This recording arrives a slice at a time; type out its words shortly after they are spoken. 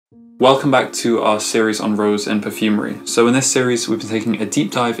Welcome back to our series on rose and perfumery. So in this series we've been taking a deep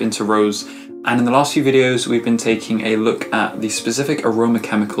dive into rose, and in the last few videos we've been taking a look at the specific aroma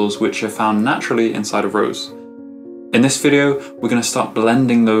chemicals which are found naturally inside of rose. In this video we're going to start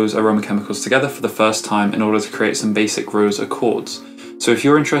blending those aroma chemicals together for the first time in order to create some basic rose accords. So if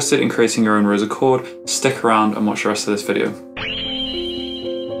you're interested in creating your own rose accord, stick around and watch the rest of this video.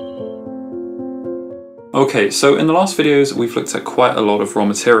 Okay, so in the last videos we've looked at quite a lot of raw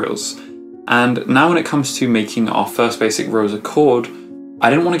materials, and now when it comes to making our first basic rose accord, I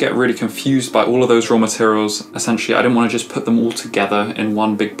didn't want to get really confused by all of those raw materials. Essentially, I didn't want to just put them all together in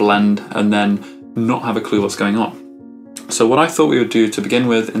one big blend and then not have a clue what's going on. So what I thought we would do to begin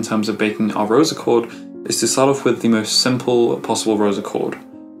with in terms of making our rose accord is to start off with the most simple possible rose accord.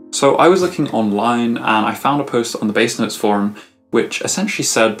 So I was looking online and I found a post on the Base Notes forum which essentially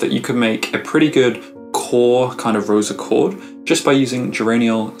said that you could make a pretty good core kind of rose accord just by using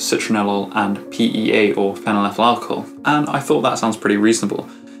geraniol, citronellol and PEA or phenylethyl alcohol, and I thought that sounds pretty reasonable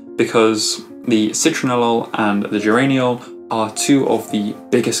because the citronellol and the geraniol are two of the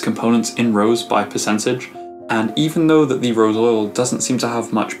biggest components in rose by percentage, and even though that the rose oil doesn't seem to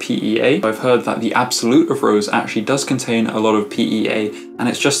have much PEA, I've heard that the absolute of rose actually does contain a lot of PEA, and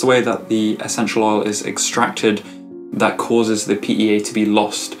it's just the way that the essential oil is extracted that causes the PEA to be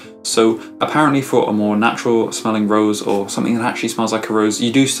lost. So apparently for a more natural smelling rose or something that actually smells like a rose,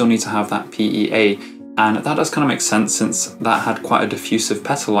 you do still need to have that PEA, and that does kind of make sense since that had quite a diffusive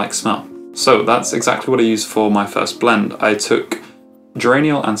petal-like smell. So that's exactly what I used for my first blend. I took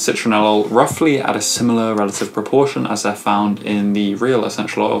geraniol and citronellol roughly at a similar relative proportion as they're found in the real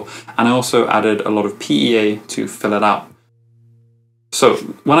essential oil, and I also added a lot of PEA to fill it out. So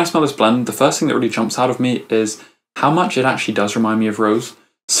when I smell this blend, the first thing that really jumps out of me is how much it actually does remind me of rose.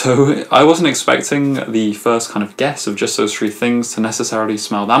 So I wasn't expecting the first kind of guess of just those three things to necessarily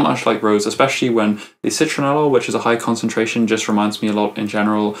smell that much like rose, especially when the citronellol, which is a high concentration, just reminds me a lot in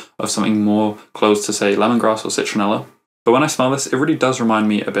general of something more close to, say, lemongrass or citronella. But when I smell this, it really does remind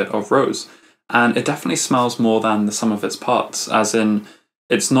me a bit of rose, and it definitely smells more than the sum of its parts, as in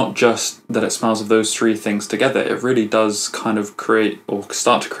it's not just that it smells of those three things together, it really does kind of create or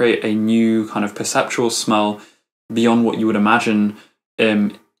start to create a new kind of perceptual smell beyond what you would imagine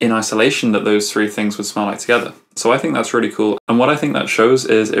in isolation that those three things would smell like together. So I think that's really cool, and what I think that shows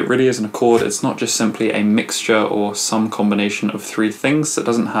is it really is an accord. It's not just simply a mixture or some combination of three things that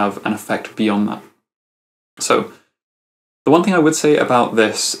doesn't have an effect beyond that. So the one thing I would say about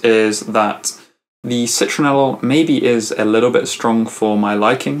this is that the citronellol maybe is a little bit strong for my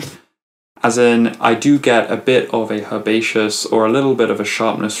liking, as in I do get a bit of a herbaceous or a little bit of a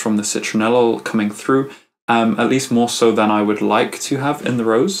sharpness from the citronellol coming through, at least more so than I would like to have in the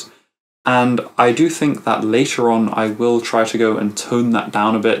rose. And I do think that later on I will try to go and tone that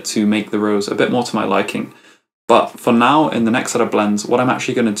down a bit to make the rose a bit more to my liking. But for now, in the next set of blends, what I'm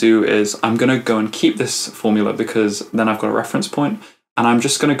actually going to do is I'm going to go and keep this formula because then I've got a reference point, and I'm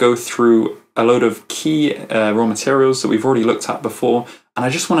just going to go through a load of key raw materials that we've already looked at before, and I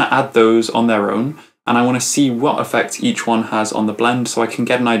just want to add those on their own, and I want to see what effect each one has on the blend so I can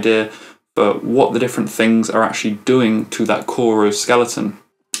get an idea for what the different things are actually doing to that core rose skeleton.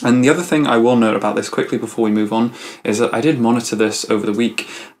 And the other thing I will note about this quickly before we move on is that I did monitor this over the week,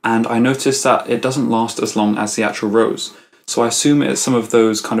 and I noticed that it doesn't last as long as the actual rose. So I assume it's some of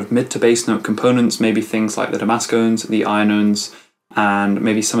those kind of mid to base note components, maybe things like the damascones, the ionones, and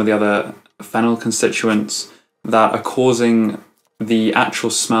maybe some of the other phenyl constituents that are causing the actual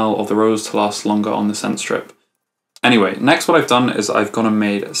smell of the rose to last longer on the scent strip. Anyway, next what I've done is I've gone and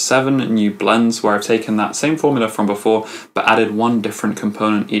made 7 new blends where I've taken that same formula from before but added one different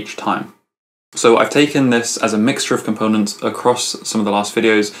component each time. So I've taken this as a mixture of components across some of the last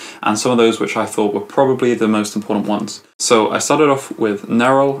videos, and some of those which I thought were probably the most important ones. So I started off with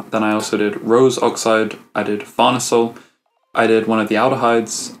nerol, then I also did rose oxide, I did farnesyl, I did one of the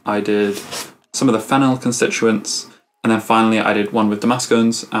aldehydes, I did some of the phenyl constituents, and then finally I did one with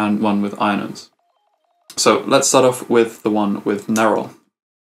damascones and one with ionones. So let's start off with the one with nerol.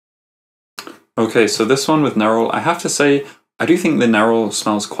 Okay, so this one with nerol, I have to say, I do think the nerol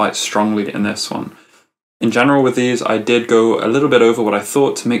smells quite strongly in this one. In general with these, I did go a little bit over what I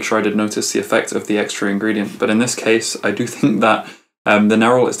thought to make sure I did notice the effect of the extra ingredient, but in this case, I do think that the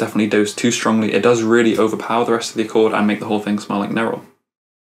nerol is definitely dosed too strongly. It does really overpower the rest of the accord and make the whole thing smell like nerol.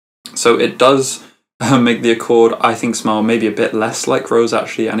 So it does make the accord, I think, smell maybe a bit less like rose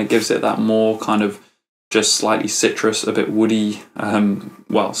actually, and it gives it that more kind of just slightly citrus, a bit woody,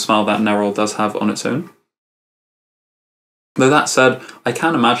 smell that nerol does have on its own. Though that said, I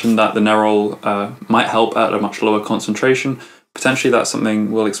can imagine that the nerol might help at a much lower concentration, potentially that's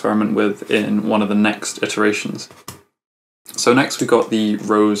something we'll experiment with in one of the next iterations. So next we got the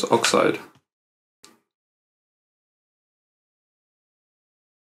rose oxide.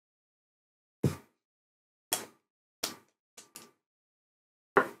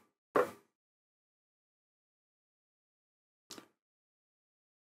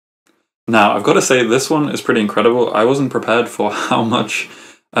 Now, I've got to say, this one is pretty incredible. I wasn't prepared for how much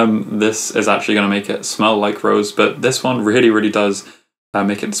this is actually going to make it smell like rose, but this one really does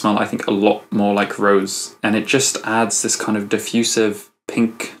make it smell, I think, a lot more like rose. And it just adds this kind of diffusive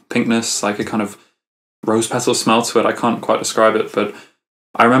pinkness, like a kind of rose petal smell to it. I can't quite describe it, but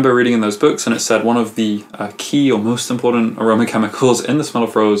I remember reading in those books and it said one of the key or most important aroma chemicals in the smell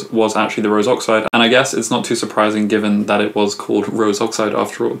of rose was actually the rose oxide. And I guess it's not too surprising given that it was called rose oxide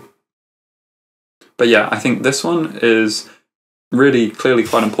after all. But yeah, I think this one is really clearly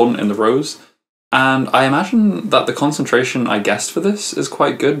quite important in the rose. And I imagine that the concentration I guessed for this is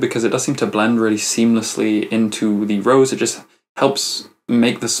quite good because it does seem to blend really seamlessly into the rose. It just helps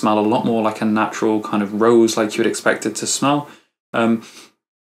make the smell a lot more like a natural kind of rose like you would expect it to smell. And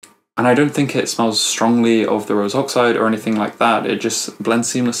I don't think it smells strongly of the rose oxide or anything like that. It just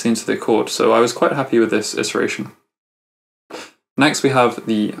blends seamlessly into the accord. So I was quite happy with this iteration. Next we have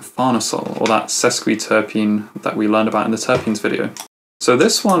the farnesol, or that sesquiterpene that we learned about in the terpenes video. So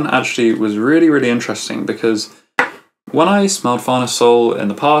this one actually was really interesting because when I smelled farnesol in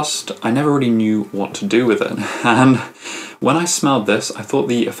the past, I never really knew what to do with it. And when I smelled this, I thought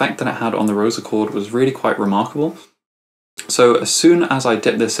the effect that it had on the rose accord was really quite remarkable. So as soon as I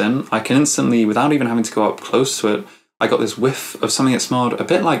dipped this in, I can instantly, without even having to go up close to it, I got this whiff of something that smelled a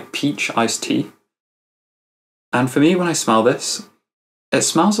bit like peach iced tea. And for me, when I smell this, it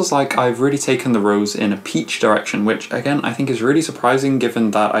smells as like I've really taken the rose in a peach direction, which again, I think is really surprising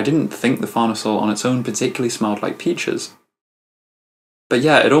given that I didn't think the farnesol on its own particularly smelled like peaches. But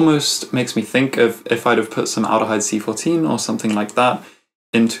yeah, it almost makes me think of if I'd have put some aldehyde C14 or something like that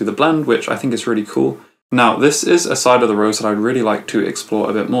into the blend, which I think is really cool. Now, this is a side of the rose that I'd really like to explore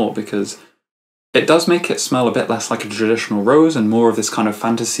a bit more because it does make it smell a bit less like a traditional rose and more of this kind of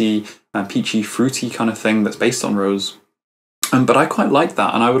fantasy, peachy, fruity kind of thing that's based on rose. But I quite like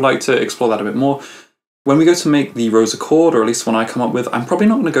that, and I would like to explore that a bit more. When we go to make the rose accord, or at least one I come up with, I'm probably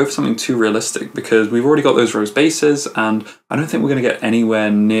not going to go for something too realistic because we've already got those rose bases, and I don't think we're going to get anywhere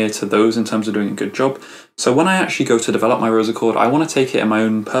near to those in terms of doing a good job. So when I actually go to develop my rose accord, I want to take it in my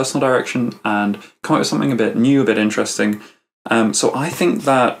own personal direction and come up with something a bit new, a bit interesting. So I think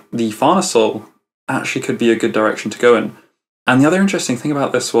that the farnesol actually could be a good direction to go in. And the other interesting thing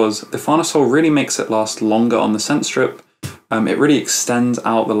about this was the farnesol really makes it last longer on the scent strip. It really extends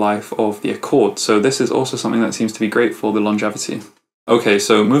out the life of the accord, so this is also something that seems to be great for the longevity. Okay,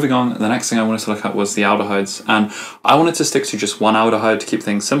 so moving on, the next thing I wanted to look at was the aldehydes, and I wanted to stick to just one aldehyde to keep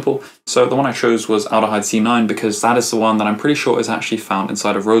things simple, so the one I chose was aldehyde C9 because that is the one that I'm pretty sure is actually found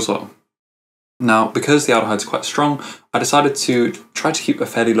inside of rose oil. Now, because the aldehyde's quite strong, I decided to try to keep a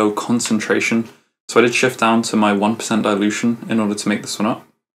fairly low concentration, so I did shift down to my 1% dilution in order to make this one up.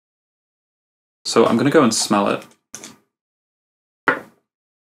 So I'm going to go and smell it.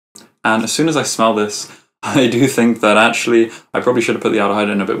 And as soon as I smell this, I do think that actually I probably should have put the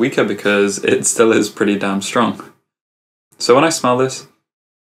aldehyde in a bit weaker because it still is pretty damn strong. So when I smell this,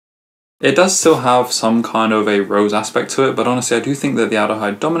 it does still have some kind of a rose aspect to it, but honestly I do think that the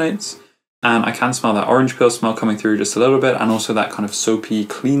aldehyde dominates, and I can smell that orange peel smell coming through just a little bit, and also that kind of soapy,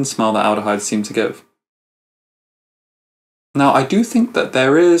 clean smell that aldehydes seem to give. Now I do think that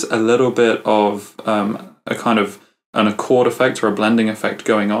there is a little bit of a kind of an accord effect or a blending effect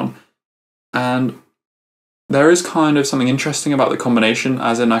going on. And there is kind of something interesting about the combination,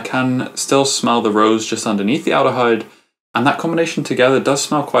 as in I can still smell the rose just underneath the aldehyde, and that combination together does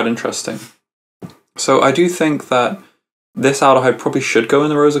smell quite interesting. So I do think that this aldehyde probably should go in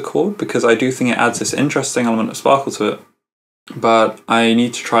the rose accord because I do think it adds this interesting element of sparkle to it, but I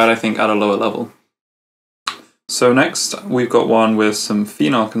need to try it, I think, at a lower level. So next we've got one with some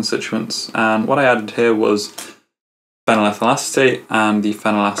phenol constituents, and what I added here was phenylethyl acetate and the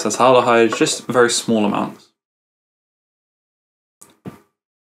phenylacetaldehyde, just very small amounts.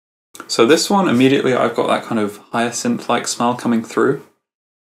 So this one, immediately I've got that kind of hyacinth-like smell coming through.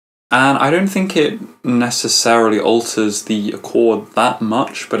 And I don't think it necessarily alters the accord that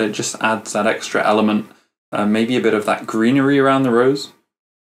much, but it just adds that extra element, maybe a bit of that greenery around the rose.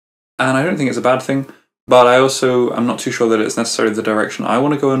 And I don't think it's a bad thing. But I'm not too sure that it's necessarily the direction I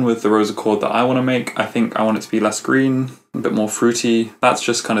want to go in with the rose accord that I want to make. I think I want it to be less green, a bit more fruity. That's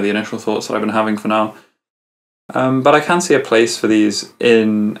just kind of the initial thoughts that I've been having for now. But I can see a place for these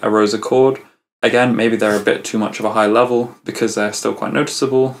in a rose accord. Again, maybe they're a bit too much of a high level because they're still quite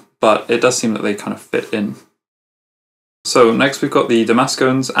noticeable, but it does seem that they kind of fit in. So next we've got the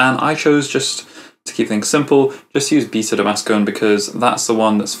Damascones, and I chose, just to keep things simple, just use Beta Damascone because that's the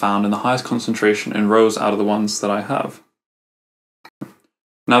one that's found in the highest concentration in rose out of the ones that I have.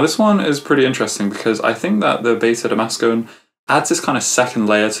 Now this one is pretty interesting because I think that the Beta Damascone adds this kind of second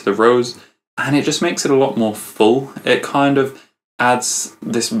layer to the rose, and it just makes it a lot more full. It kind of adds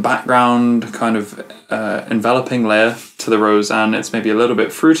this background kind of enveloping layer to the rose, and it's maybe a little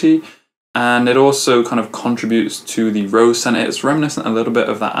bit fruity, and it also kind of contributes to the rose scent. It's reminiscent a little bit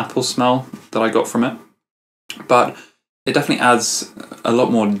of that apple smell that I got from it, but it definitely adds a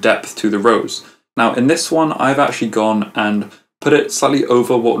lot more depth to the rose. Now in this one, I've actually gone and put it slightly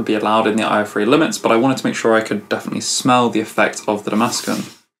over what would be allowed in the IFRA limits, but I wanted to make sure I could definitely smell the effect of the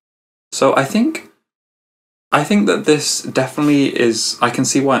Damascone. So I think that this definitely is, I can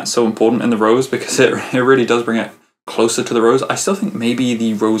see why it's so important in the rose because it really does bring it closer to the rose. I still think maybe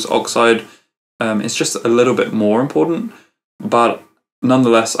the rose oxide is just a little bit more important, but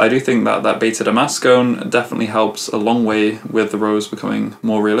nonetheless, I do think that that Beta Damascone definitely helps a long way with the rose becoming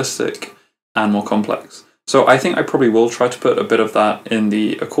more realistic and more complex. So I think I probably will try to put a bit of that in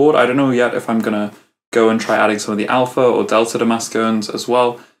the Accord. I don't know yet if I'm going to go and try adding some of the Alpha or Delta Damascones as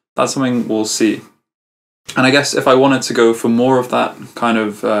well. That's something we'll see. And I guess if I wanted to go for more of that kind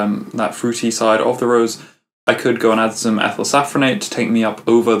of that fruity side of the rose, I could go and add some ethyl saffronate to take me up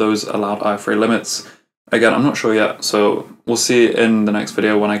over those allowed IFRA limits. Again, I'm not sure yet, so we'll see in the next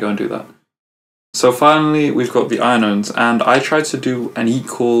video when I go and do that. So finally, we've got the ionones, and I tried to do an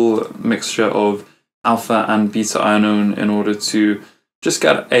equal mixture of alpha and beta ionone in order to just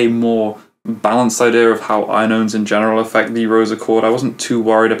get a more balanced idea of how ionones in general affect the rose Accord. I wasn't too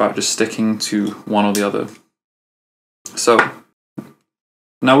worried about just sticking to one or the other. So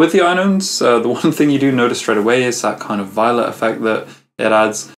now with the ionones, the one thing you do notice straight away is that kind of violet effect that it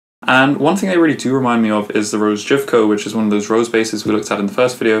adds. And one thing they really do remind me of is the Rose Jivco, which is one of those rose bases we looked at in the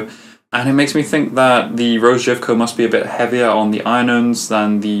first video. And it makes me think that the Rose Jivco must be a bit heavier on the inones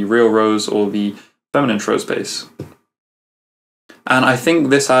than the real rose or the feminine rose base. And I think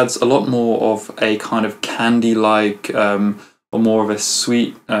this adds a lot more of a kind of candy-like, or more of a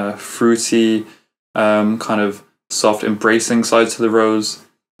sweet, fruity, kind of soft embracing side to the rose.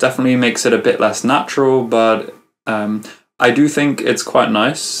 Definitely makes it a bit less natural, but I do think it's quite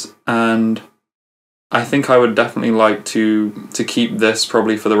nice, and I think I would definitely like to keep this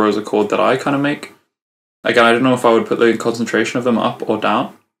probably for the rose Accord that I kind of make. Again, I don't know if I would put the concentration of them up or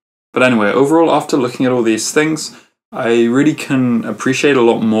down. But anyway, overall, after looking at all these things, I really can appreciate a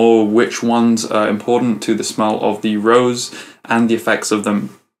lot more which ones are important to the smell of the rose and the effects of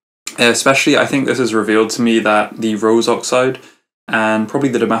them. Especially, I think this has revealed to me that the rose oxide and probably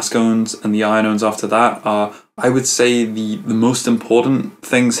the Damascones and the ionones after that are, I would say, the most important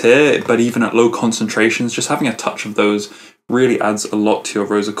things here, but even at low concentrations, just having a touch of those really adds a lot to your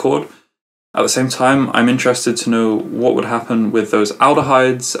rose Accord. At the same time, I'm interested to know what would happen with those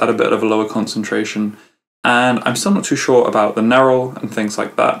aldehydes at a bit of a lower concentration, and I'm still not too sure about the nerol and things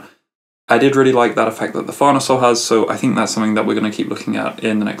like that. I did really like that effect that the farnesol has, so I think that's something that we're going to keep looking at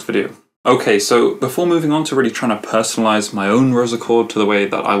in the next video. Okay, so before moving on to really trying to personalize my own rose Accord to the way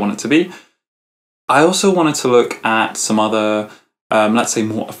that I want it to be, I also wanted to look at some other, let's say,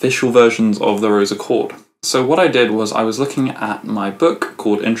 more official versions of the rose Accord. So what I did was I was looking at my book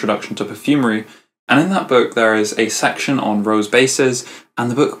called Introduction to Perfumery, and in that book there is a section on rose bases, and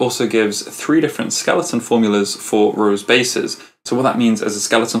the book also gives 3 different skeleton formulas for rose bases. So what that means as a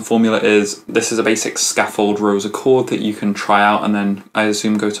skeleton formula is this is a basic scaffold rose Accord that you can try out and then, I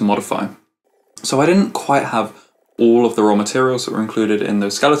assume, go to modify. So I didn't quite have all of the raw materials that were included in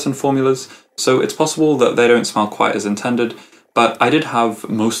those skeleton formulas, so it's possible that they don't smell quite as intended, but I did have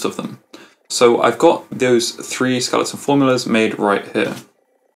most of them. So I've got those 3 skeleton formulas made right here.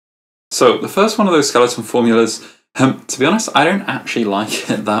 So the first one of those skeleton formulas, to be honest, I don't actually like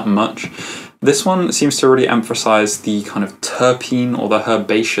it that much. This one seems to really emphasize the kind of terpene or the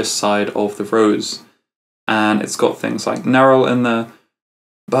herbaceous side of the rose. And it's got things like nerol in there.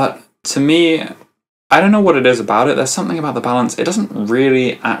 But to me, I don't know what it is about it. There's something about the balance. It doesn't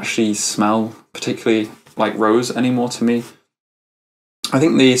really actually smell particularly like rose anymore to me. I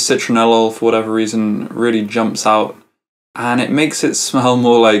think the citronellol, for whatever reason, really jumps out, and it makes it smell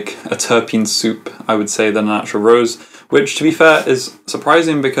more like a terpene soup, I would say, than an actual rose, which, to be fair, is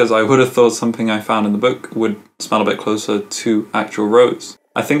surprising because I would have thought something I found in the book would smell a bit closer to actual rose.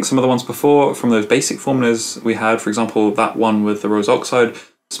 I think some of the ones before, from those basic formulas we had, for example, that one with the rose oxide,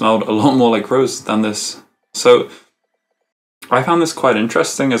 smelled a lot more like rose than this. So I found this quite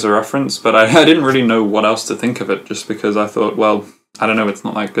interesting as a reference, but I didn't really know what else to think of it, just because I thought, well, I don't know, it's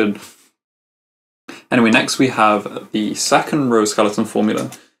not that good. Anyway, next we have the second rose skeleton formula,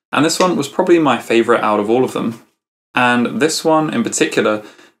 and this one was probably my favourite out of all of them. And this one in particular,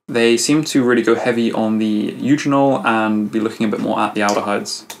 they seem to really go heavy on the eugenol and be looking a bit more at the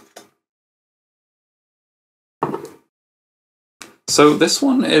aldehydes. So this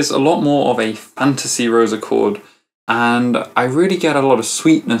one is a lot more of a fantasy rose accord, and I really get a lot of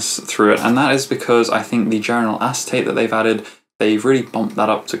sweetness through it, and that is because I think the geranyl acetate that they've added, they've really bumped that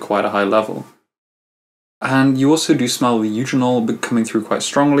up to quite a high level. And you also do smell the eugenol coming through quite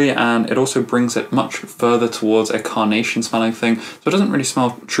strongly, and it also brings it much further towards a carnation smelling thing, so it doesn't really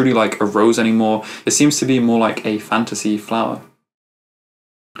smell truly like a rose anymore. It seems to be more like a fantasy flower.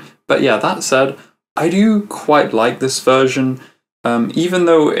 But yeah, that said, I do quite like this version, even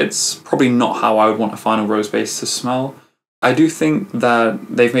though it's probably not how I would want a final rose base to smell. I do think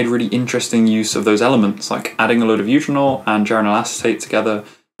that they've made really interesting use of those elements, like adding a load of eugenol and geranyl acetate together.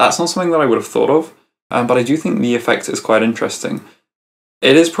 That's not something that I would have thought of. But I do think the effect is quite interesting.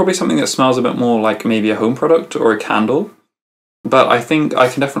 It is probably something that smells a bit more like maybe a home product or a candle, but I think I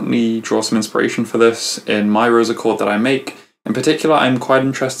can definitely draw some inspiration for this in my rose accord that I make. In particular, I'm quite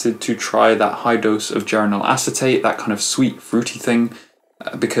interested to try that high dose of geranyl acetate, that kind of sweet, fruity thing,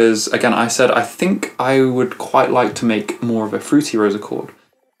 because again, I said I think I would quite like to make more of a fruity rose accord.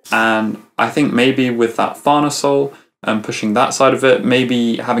 And I think maybe with that farnesol, and pushing that side of it,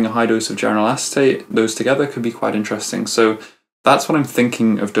 maybe having a high dose of geranyl acetate, those together could be quite interesting. So that's what I'm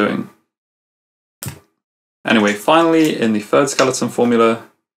thinking of doing. Anyway, finally, in the third skeleton formula,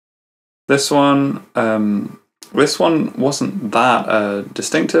 this one wasn't that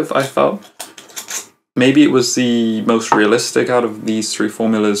distinctive, I felt. Maybe it was the most realistic out of these three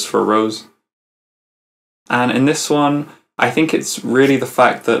formulas for a rose. And in this one, I think it's really the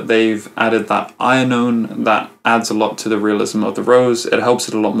fact that they've added that ionone that adds a lot to the realism of the rose. It helps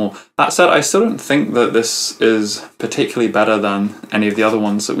it a lot more. That said, I still don't think that this is particularly better than any of the other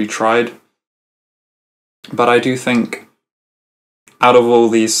ones that we tried. But I do think out of all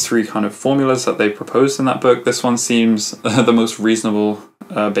these three kind of formulas that they proposed in that book, this one seems the most reasonable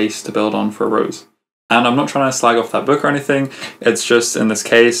base to build on for a rose. And I'm not trying to slag off that book or anything. It's just in this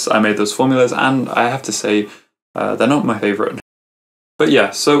case, I made those formulas, and I have to say, they're not my favourite. But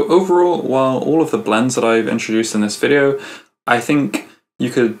yeah, so overall, while all of the blends that I've introduced in this video, I think you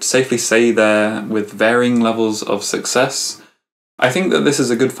could safely say they're with varying levels of success. I think that this is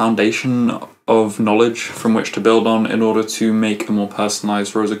a good foundation of knowledge from which to build on in order to make a more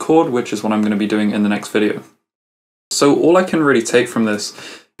personalised rose accord, which is what I'm going to be doing in the next video. So all I can really take from this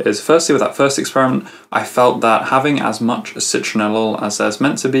is, firstly, with that first experiment, I felt that having as much citronellol as there's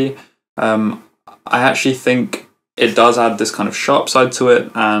meant to be, I actually think it does add this kind of sharp side to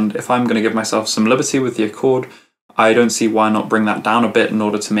it, and if I'm going to give myself some liberty with the accord, I don't see why not bring that down a bit in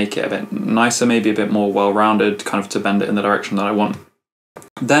order to make it a bit nicer, maybe a bit more well-rounded, kind of to bend it in the direction that I want.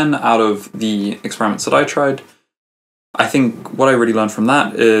 Then, out of the experiments that I tried, I think what I really learned from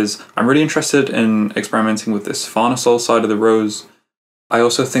that is I'm really interested in experimenting with this farnesol side of the rose. I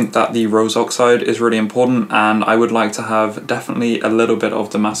also think that the rose oxide is really important, and I would like to have definitely a little bit of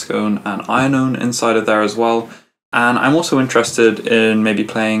damascone and ionone inside of there as well. And I'm also interested in maybe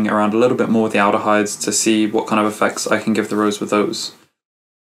playing around a little bit more with the aldehydes to see what kind of effects I can give the rose with those.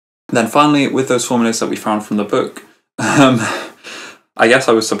 Then finally, with those formulas that we found from the book, I guess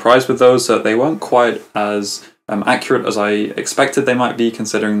I was surprised with those that they weren't quite as accurate as I expected they might be,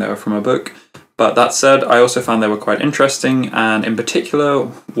 considering they were from a book. But that said, I also found they were quite interesting, and in particular,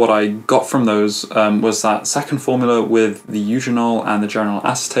 what I got from those was that second formula with the eugenol and the geranyl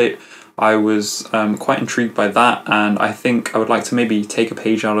acetate. I was quite intrigued by that, and I think I would like to maybe take a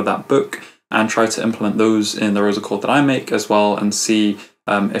page out of that book and try to implement those in the rose accord that I make as well, and see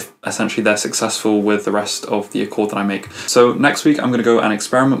if essentially they're successful with the rest of the accord that I make. So next week I'm going to go and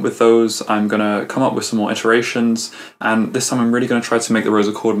experiment with those. I'm going to come up with some more iterations, and this time I'm really going to try to make the rose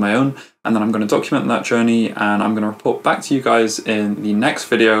accord my own, and then I'm going to document that journey, and I'm going to report back to you guys in the next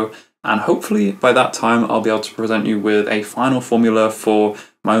video, and hopefully by that time I'll be able to present you with a final formula for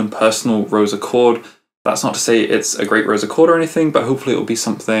my own personal rose accord. That's not to say it's a great rose accord or anything, but hopefully it'll be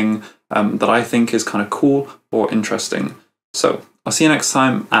something that I think is kind of cool or interesting. So I'll see you next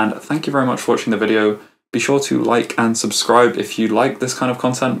time, and thank you very much for watching the video. Be sure to like and subscribe if you like this kind of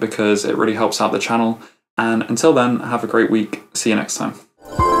content, because it really helps out the channel. And until then, have a great week. See you next time.